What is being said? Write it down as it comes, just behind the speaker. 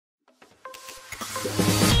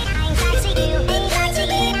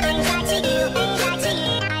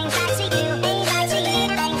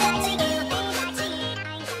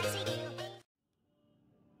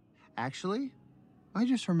actually. I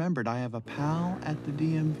just remembered I have a pal at the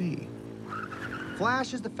DMV.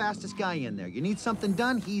 Flash is the fastest guy in there. You need something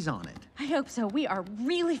done, he's on it. I hope so. We are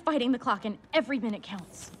really fighting the clock and every minute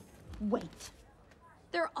counts. Wait.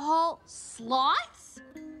 They're all sloths?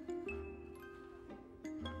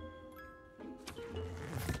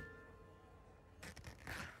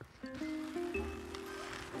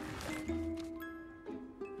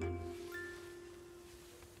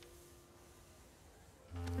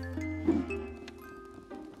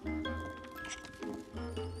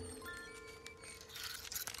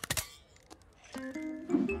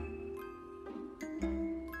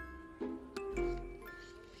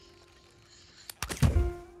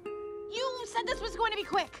 This was going to be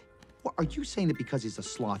quick. Well, are you saying that because he's a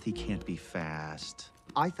sloth, he can't be fast?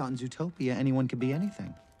 I thought in Zootopia, anyone could be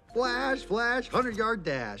anything. Flash, flash, 100-yard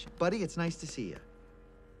dash. Buddy, it's nice to see you.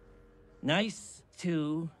 Nice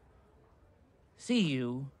to see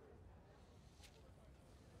you,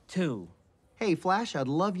 too. Hey, Flash, I'd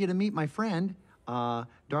love you to meet my friend.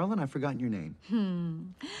 Darling, I've forgotten your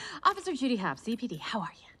name. Officer Judy Hobbs, CPD, how are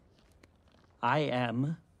you? I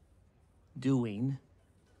am doing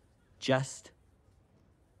just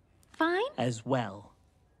fine as well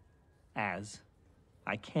as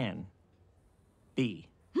I can be.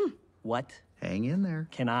 What Hang in there.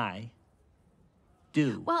 can I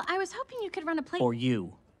do Well, I was hoping you could run a play. for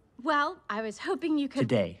you Well, I was hoping you could.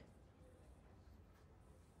 today?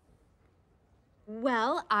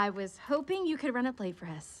 Well, I was hoping you could run a play for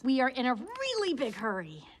us. We are in a really big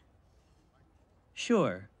hurry.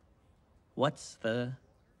 Sure. What's the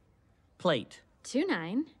plate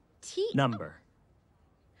 29 number?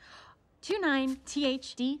 29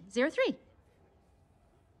 THD03.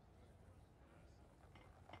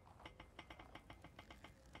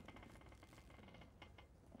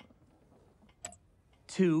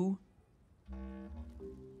 Two,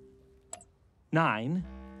 9,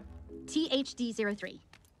 THD03.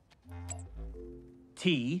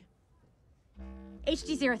 T,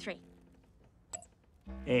 HD03.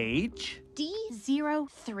 H,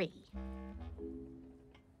 D03.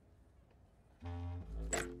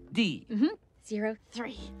 D,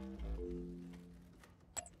 03.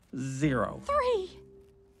 0. 3.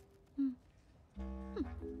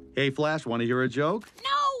 Hey, Flash, want to hear a joke?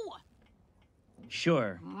 No!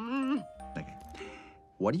 Sure. Okay.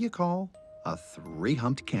 What do you call a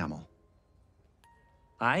three-humped camel?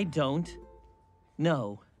 I don't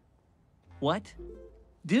know. What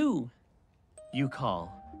do you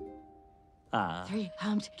call a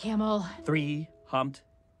Three-humped camel. three-humped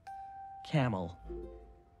camel?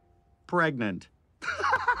 Pregnant.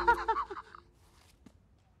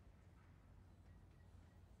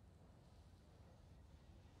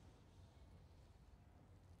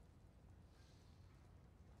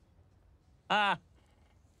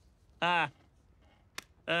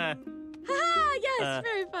 Yes,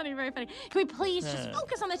 very funny, very funny. Can we please just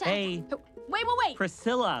focus on the task? Hey. Wait.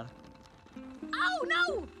 Priscilla. Oh,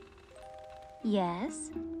 no!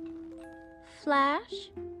 Yes? Flash?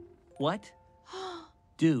 What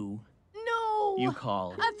do No! you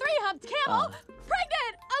call A three-humped camel?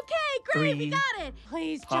 Pregnant! Okay, great, we got it.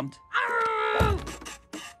 Please, humped Arrgh!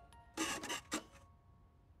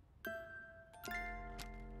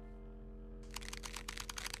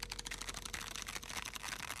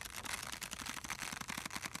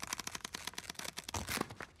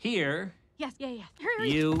 here? Yes, yeah.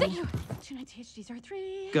 Hurry. You- Thank you. 29 THDs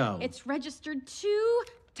 3. Go. It's registered to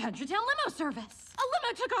Tundra Town Limo Service. A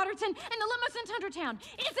limo took Otterton, and the limo's in Tundra Town.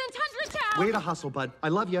 It's in Tundra Town. Way to hustle, bud. I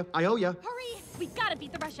love you. I owe you. Hurry! We gotta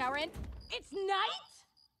beat the rush hour, and it's night.